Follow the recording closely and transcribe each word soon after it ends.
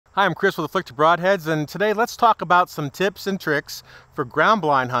Hi, I'm Chris with Afflictor Broadheads, and today let's talk about some tips and tricks for ground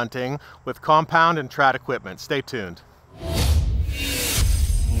blind hunting with compound and trad equipment. Stay tuned.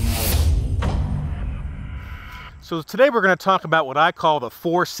 So today we're going to talk about what I call the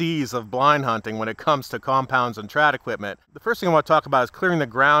 4 C's of blind hunting when it comes to compounds and trad equipment. The first thing I want to talk about is clearing the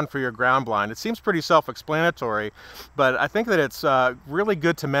ground for your ground blind. It seems pretty self-explanatory, but I think that it's really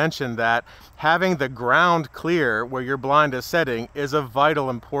good to mention that having the ground clear where your blind is setting is of vital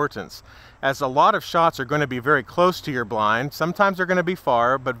importance, as a lot of shots are going to be very close to your blind. Sometimes they're going to be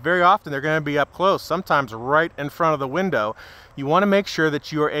far, but very often they're going to be up close, sometimes right in front of the window. You want to make sure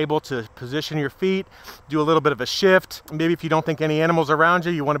that you are able to position your feet, do a little bit of a shift. Maybe if you don't think any animals around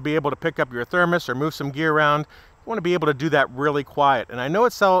you, you want to be able to pick up your thermos or move some gear around. You want to be able to do that really quiet. And I know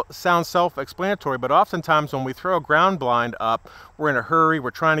it sounds self-explanatory, but oftentimes when we throw a ground blind up, we're in a hurry,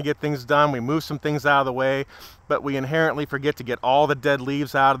 we're trying to get things done, we move some things out of the way, but we inherently forget to get all the dead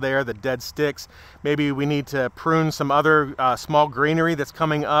leaves out of there, the dead sticks. Maybe we need to prune some other small greenery that's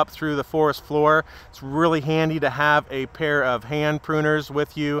coming up through the forest floor. It's really handy to have a pair of hand pruners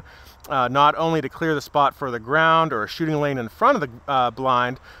with you, not only to clear the spot for the ground or a shooting lane in front of the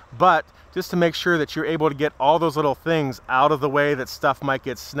blind, but just to make sure that you're able to get all those little things out of the way that stuff might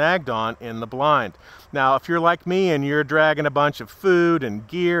get snagged on in the blind. Now, if you're like me and you're dragging a bunch of food and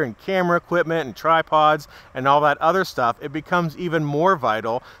gear and camera equipment and tripods and all that other stuff, it becomes even more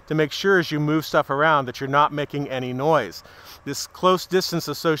vital to make sure as you move stuff around that you're not making any noise. This close distance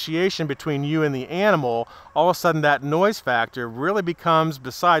association between you and the animal, all of a sudden that noise factor really becomes,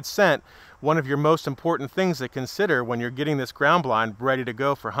 besides scent, one of your most important things to consider when you're getting this ground blind ready to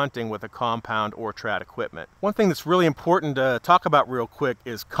go for hunting with a compound or trad equipment. One thing that's really important to talk about real quick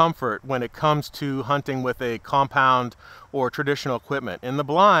is comfort when it comes to hunting with a compound or traditional equipment. In the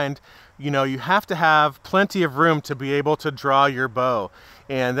blind, you have to have plenty of room to be able to draw your bow.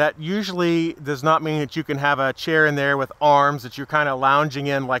 And that usually does not mean that you can have a chair in there with arms that you're kind of lounging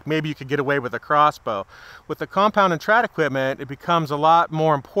in, like maybe you could get away with a crossbow. With the compound and trad equipment, it becomes a lot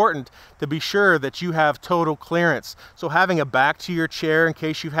more important to be sure that you have total clearance. So having a back to your chair in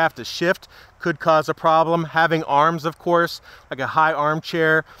case you have to shift could cause a problem. Having arms, of course, like a high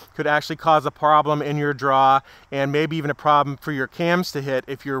armchair, could actually cause a problem in your draw, and maybe even a problem for your cams to hit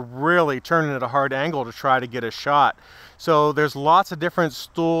if you're really turning at a hard angle to try to get a shot. So there's lots of different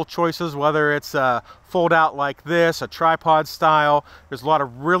stool choices, whether it's a fold out like this, a tripod style. There's a lot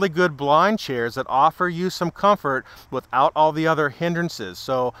of really good blind chairs that offer you some comfort without all the other hindrances.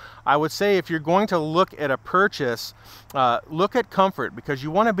 So I would say if you're going to look at a purchase, look at comfort, because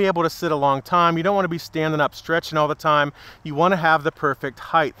you want to be able to sit a long time. You don't want to be standing up stretching all the time. You want to have the perfect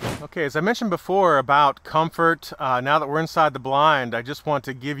height. Okay, as I mentioned before about comfort, now that we're inside the blind, I just want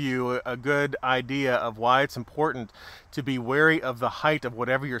to give you a good idea of why it's important to be wary of the height of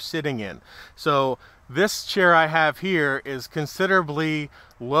whatever you're sitting in. So this chair I have here is considerably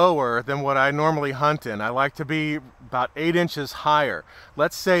lower than what I normally hunt in. I like to be about 8 inches higher.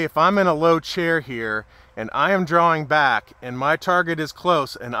 Let's say if I'm in a low chair here and I am drawing back and my target is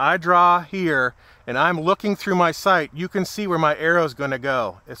close and I draw here and I'm looking through my sight, you can see where my arrow is going to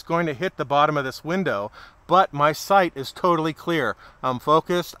go. It's going to hit the bottom of this window, but my sight is totally clear. I'm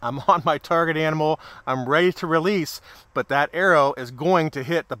focused, I'm on my target animal, I'm ready to release, but that arrow is going to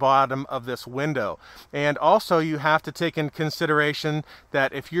hit the bottom of this window. And also you have to take into consideration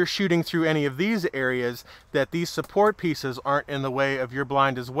that if you're shooting through any of these areas, that these support pieces aren't in the way of your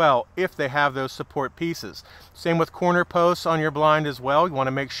blind as well, if they have those support pieces. Same with corner posts on your blind as well. You want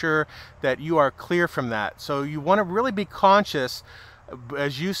to make sure that you are clear from that. So you want to really be conscious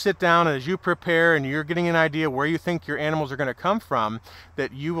as you sit down and as you prepare and you're getting an idea where you think your animals are going to come from,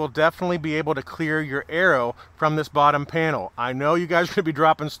 that you will definitely be able to clear your arrow from this bottom panel. I know you guys are going to be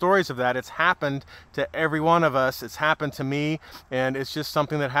dropping stories of that. It's happened to every one of us. It's happened to me, and it's just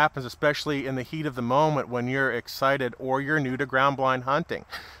something that happens, especially in the heat of the moment when you're excited or you're new to ground blind hunting.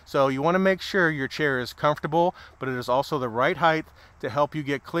 So you want to make sure your chair is comfortable, but it is also the right height to help you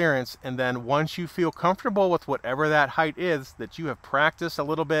get clearance. And then once you feel comfortable with whatever that height is, that you have practiced a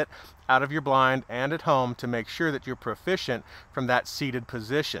little bit out of your blind and at home to make sure that you're proficient from that seated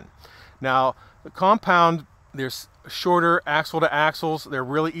position. Now, the compound, there's shorter axle to axles. They're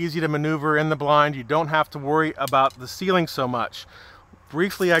really easy to maneuver in the blind. You don't have to worry about the ceiling so much.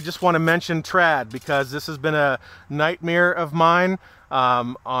 Briefly, I just want to mention trad, because this has been a nightmare of mine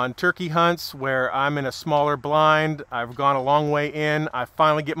on turkey hunts where I'm in a smaller blind. I've gone a long way in. I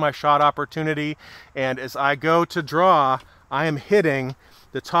finally get my shot opportunity, and as I go to draw, I am hitting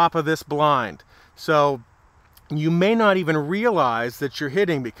the top of this blind. So you may not even realize that you're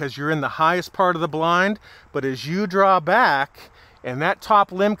hitting because you're in the highest part of the blind, but as you draw back and that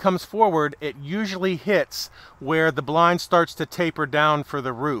top limb comes forward, it usually hits where the blind starts to taper down for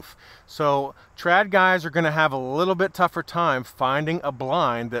the roof. So trad guys are going to have a little bit tougher time finding a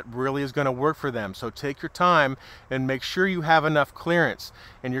blind that really is going to work for them. So take your time and make sure you have enough clearance.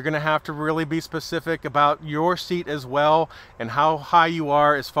 And you're going to have to really be specific about your seat as well and how high you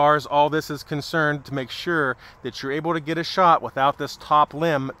are as far as all this is concerned to make sure that you're able to get a shot without this top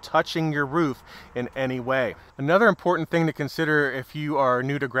limb touching your roof in any way. Another important thing to consider if you are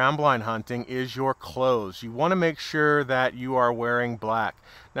new to ground blind hunting is your clothes. You want to make sure that you are wearing black.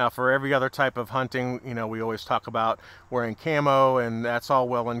 Now, for every other type of hunting, you know, we always talk about wearing camo, and that's all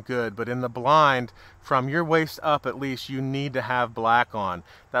well and good. But in the blind, from your waist up at least, you need to have black on.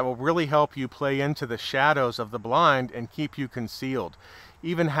 That will really help you play into the shadows of the blind and keep you concealed.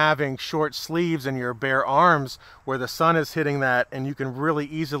 Even having short sleeves and your bare arms where the sun is hitting that and you can really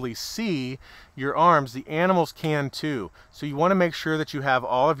easily see your arms, the animals can too. So you want to make sure that you have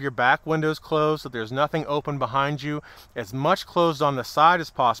all of your back windows closed, so there's nothing open behind you, as much closed on the side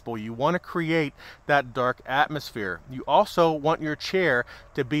as possible. You want to create that dark atmosphere. You also want your chair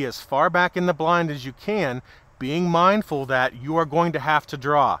to be as far back in the blind as you can, being mindful that you are going to have to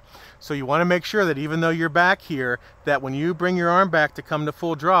draw. So you want to make sure that even though you're back here, that when you bring your arm back to come to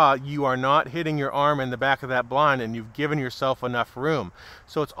full draw, you are not hitting your arm in the back of that blind and you've given yourself enough room.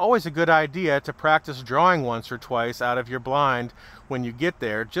 So it's always a good idea to practice drawing once or twice out of your blind when you get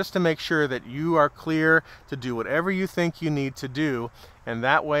there, just to make sure that you are clear to do whatever you think you need to do, and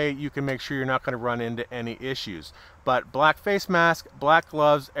that way you can make sure you're not going to run into any issues. But black face mask, black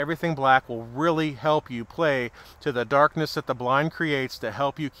gloves, everything black will really help you play to the darkness that the blind creates to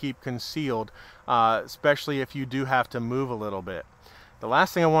help you keep concealed, especially if you do have to move a little bit. The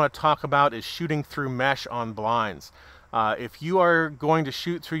last thing I want to talk about is shooting through mesh on blinds. If you are going to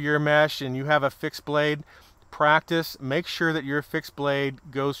shoot through your mesh and you have a fixed blade, practice, make sure that your fixed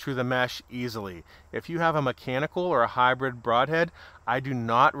blade goes through the mesh easily. If you have a mechanical or a hybrid broadhead, I do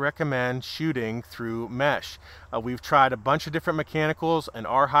not recommend shooting through mesh. We've tried a bunch of different mechanicals and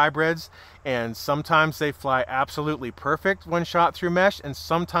our hybrids, and sometimes they fly absolutely perfect when shot through mesh, and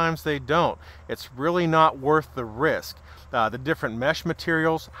sometimes they don't. It's really not worth the risk. The different mesh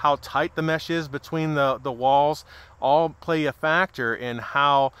materials, how tight the mesh is between the walls, all play a factor in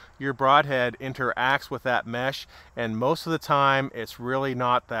how your broadhead interacts with that mesh, and most of the time it's really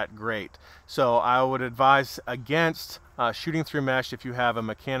not that great. So I would advise against shooting through mesh if you have a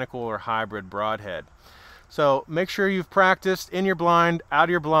mechanical or hybrid broadhead. So make sure you've practiced in your blind, out of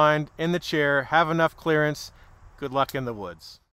your blind, in the chair, have enough clearance. Good luck in the woods.